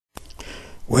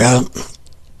Well,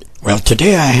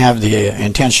 today I have the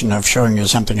intention of showing you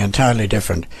something entirely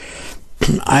different.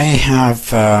 I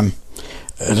have a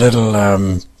little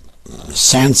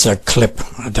Sansa clip.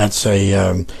 That's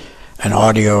an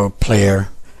audio player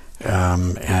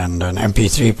and an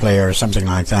MP3 player or something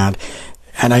like that.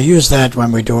 And I use that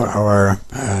when we do our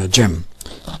gym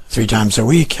 3 times a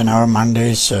week. You know,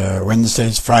 Mondays,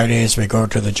 Wednesdays, Fridays we go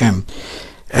to the gym.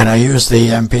 And I use the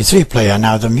MP3 player.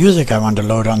 Now the music I want to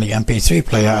load on the MP3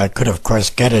 player, I could of course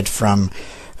get it from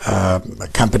a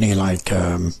company like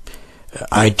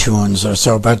iTunes or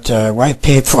so, but why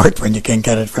pay for it when you can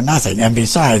get it for nothing? And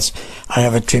besides, I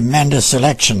have a tremendous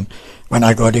selection when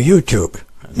I go to YouTube.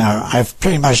 Now I've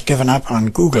pretty much given up on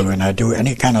Google when I do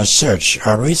any kind of search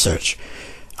or research.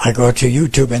 I go to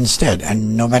YouTube instead,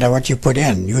 and no matter what you put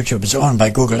in, YouTube is owned by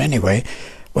Google anyway.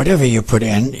 Whatever you put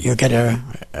in, you get a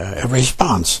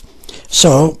response.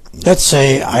 So let's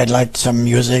say I'd like some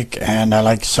music, and I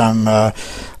like some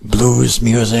blues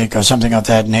music or something of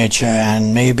that nature,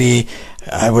 and maybe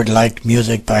I would like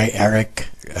music by Eric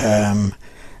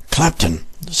Clapton.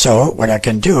 So what I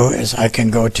can do is I can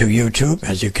go to YouTube.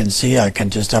 As you can see, I can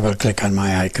just double click on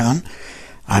my icon.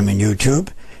 I'm in YouTube,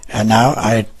 and now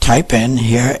I type in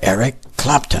here Eric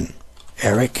Clapton.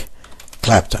 Eric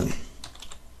Clapton.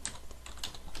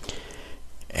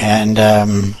 And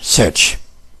search,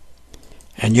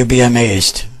 and you'll be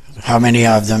amazed how many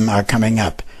of them are coming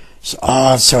up. So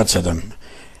all sorts of them,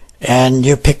 and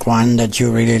you pick one that you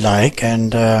really like,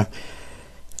 and I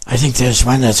think there's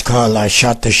one that's called "I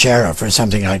Shot the Sheriff" or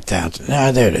something like that.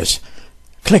 There it is.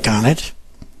 Click on it,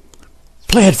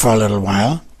 play it for a little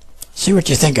while, see what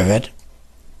you think of it.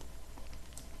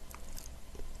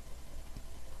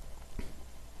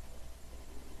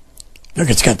 Look,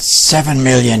 it's got 7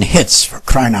 million hits, for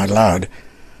crying out loud.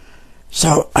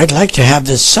 So I'd like to have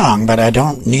this song, but I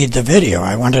don't need the video.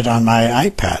 I want it on my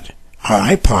iPad or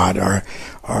iPod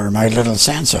or my little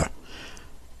Sansa.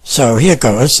 So here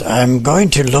goes. I'm going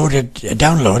to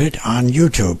download it on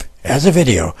YouTube as a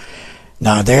video.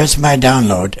 Now there's my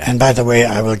download, and by the way,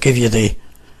 I'll give you the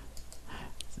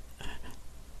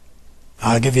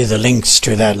links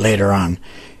to that later on.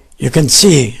 You can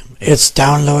see it's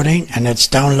downloading, and it's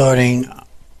downloading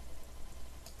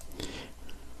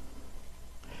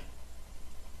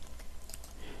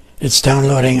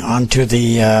onto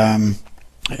the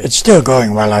it's still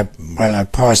going while I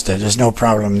paused it. There's no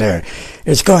problem there.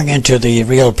 It's going into the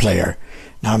real player.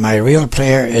 Now my real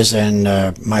player is in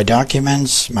my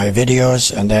documents, my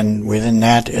videos, and then within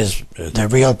that is the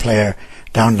real player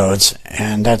downloads,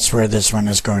 and that's where this one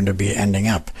is going to be ending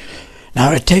up.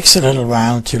 Now it takes a little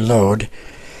while to load.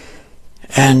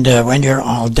 And when you're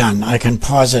all done, I can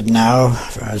pause it now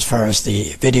as far as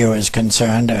the video is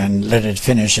concerned and let it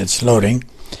finish its loading.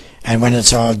 And when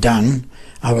it's all done,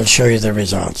 I will show you the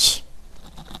results.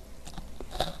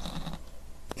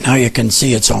 Now you can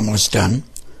see it's almost done.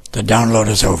 The download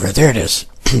is over. There it is.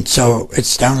 So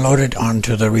it's downloaded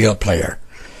onto the real player.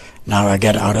 Now I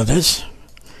get out of this,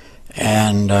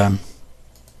 and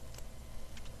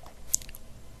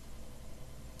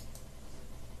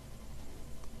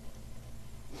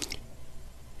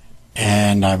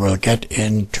I will get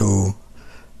into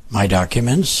my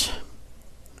documents,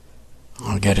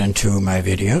 I'll get into my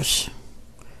videos,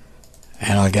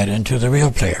 and I'll get into the real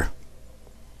player.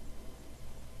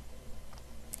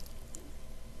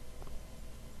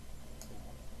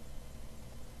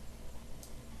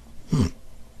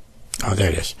 Oh, there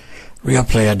it is. Real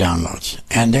player downloads.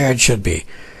 And there it should be.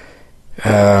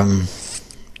 Eric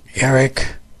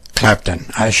Clapton,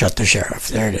 I Shot the Sheriff.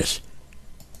 There it is.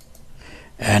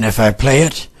 And if I play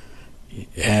it,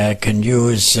 I can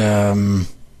use,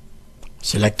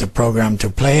 select the program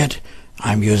to play it.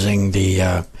 I'm using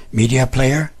the media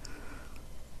player.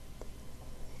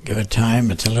 Give it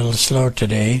time. It's a little slow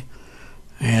today.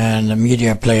 And the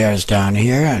media player is down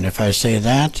here. And if I say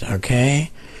that,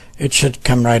 okay, it should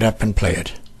come right up and play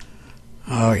it.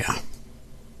 Oh, yeah.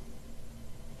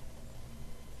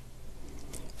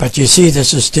 But you see,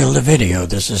 this is still the video.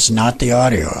 This is not the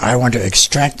audio. I want to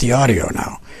extract the audio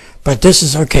now. But this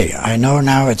is okay. I know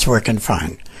now it's working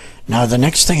fine. Now the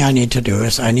next thing I need to do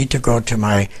is I need to go to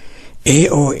my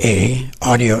AoA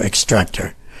Audio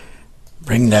Extractor.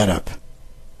 Bring that up.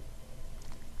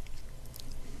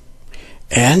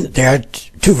 And there are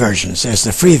 2 versions. There's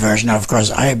the free version. Of course,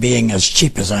 I being as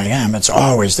cheap as I am, it's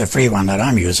always the free one that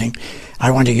I'm using. I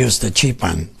want to use the cheap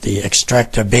one, the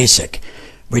Extractor Basic.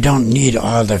 We don't need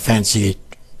all the fancy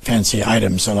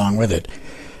items along with it.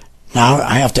 Now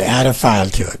I have to add a file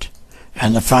to it.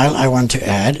 And the file I want to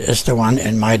add is the one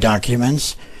in my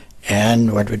documents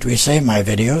and what would we say, my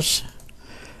videos.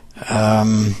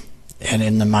 and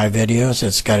in my videos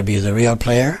it's got to be the real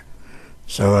player.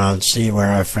 So I'll see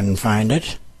where I can find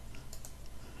it.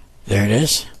 There it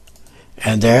is.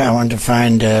 And there I want to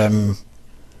find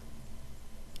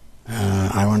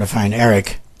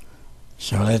Eric.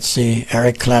 So let's see,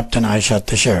 Eric Clapton, I Shot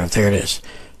the Sheriff. There it is.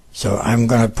 So I'm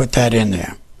going to put that in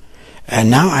there. And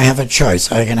now I have a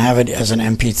choice. I can have it as an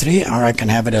MP3 or I can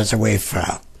have it as a WAV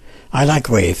file. I like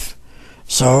WAV.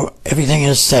 So everything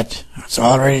is set. It's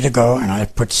all ready to go, and I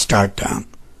put start down.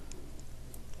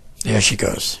 There she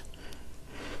goes.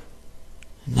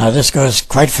 Now this goes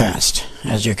quite fast,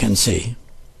 as you can see.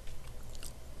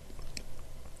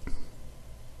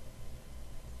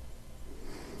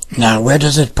 Now where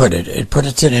does it put it? It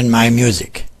puts it in My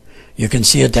Music. You can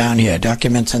see it down here.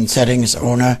 Documents and Settings,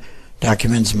 Owner,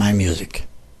 Documents, My Music.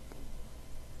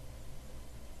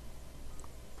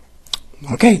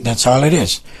 Okay, that's all it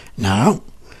is. Now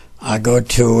I'll go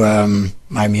to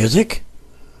My Music.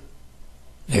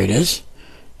 There it is.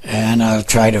 And I'll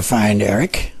try to find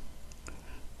Eric.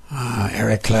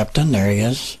 Eric Clapton, there he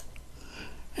is.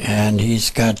 And he's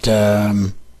got,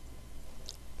 well,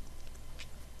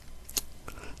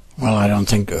 I don't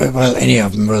think, well, any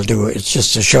of them will do. It's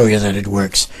just to show you that it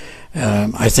works.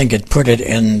 I think it put it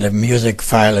in the music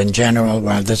file in general,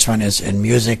 while this one is in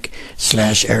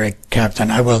music/Eric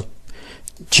Clapton. I will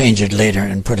change it later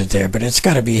and put it there, but it's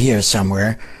got to be here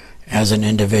somewhere as an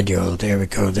individual. There we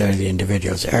go. There are the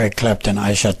individuals. Eric Clapton,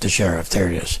 I Shot the Sheriff. There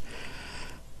it is.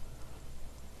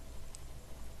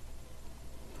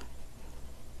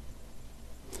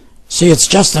 See, it's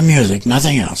just the music,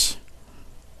 nothing else.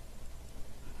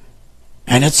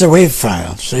 And it's a WAV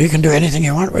file, so you can do anything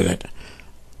you want with it.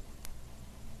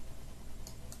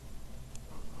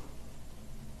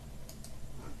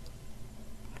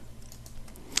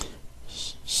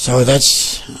 So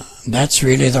that's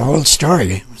really the whole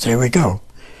story. There we go.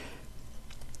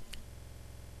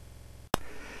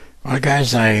 Well,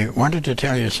 guys, I wanted to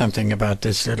tell you something about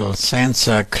this little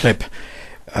Sansa clip.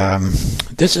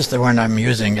 This is the one I'm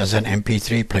using as an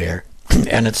MP3 player.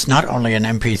 And it's not only an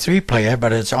MP3 player,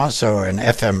 but it's also an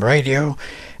FM radio,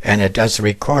 and it does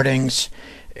recordings,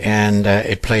 and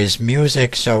it plays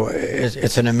music. So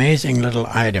it's an amazing little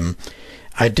item.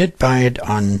 I did buy it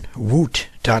on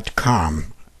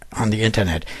woot.com on the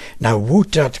internet. Now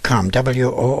woot.com,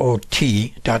 WOOT.com,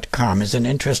 is an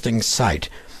interesting site.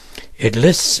 It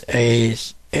lists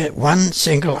one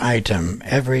single item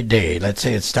every day. Let's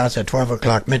say it starts at 12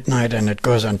 o'clock midnight and it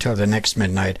goes until the next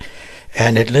midnight,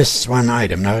 and it lists one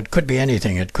item. Now it could be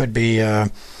anything. It could be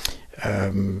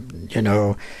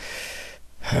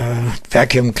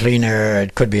vacuum cleaner,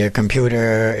 it could be a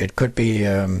computer, it could be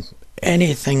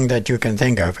anything that you can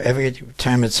think of. Every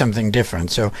time it's something different.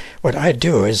 So what I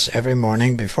do is every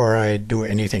morning before I do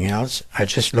anything else, I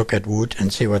just look at Woot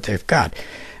and see what they've got.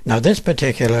 Now this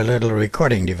particular little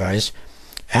recording device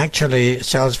actually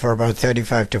sells for about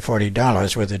 $35 to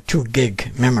 $40 with a 2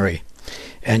 gig memory.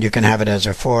 And you can have it as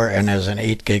a 4 and as an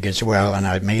 8 gig as well,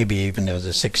 and maybe even as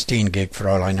a 16 gig for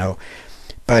all I know.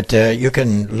 But you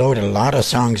can load a lot of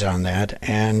songs on that,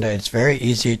 and it's very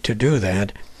easy to do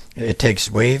that. It takes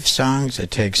WAV songs,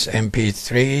 it takes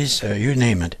MP3s, you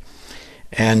name it.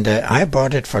 And I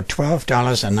bought it for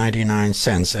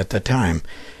 $12.99 at the time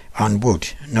on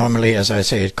Woot. Normally, as I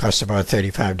say, it costs about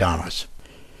 $35.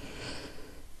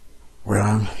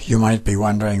 Well, you might be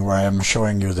wondering why I'm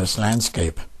showing you this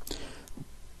landscape.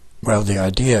 Well, the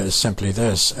idea is simply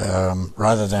this.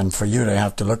 Rather than for you to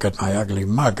have to look at my ugly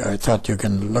mug, I thought you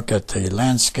can look at the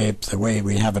landscape the way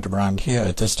we have it around here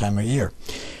at this time of year.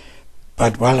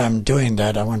 But while I'm doing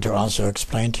that, I want to also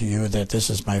explain to you that this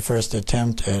is my first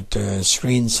attempt at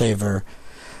screensaver,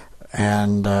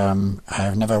 and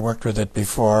I've never worked with it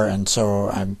before, and so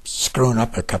I'm screwing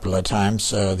up a couple of times.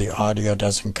 The audio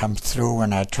doesn't come through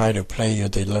when I try to play you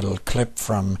the little clip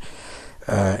from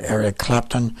Eric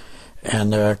Clapton,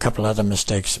 and there are a couple other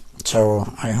mistakes.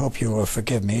 So I hope you will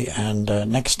forgive me, and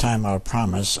next time I'll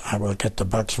promise I will get the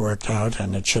bugs worked out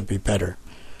and it should be better.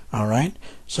 All right?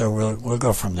 So we'll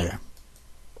go from there.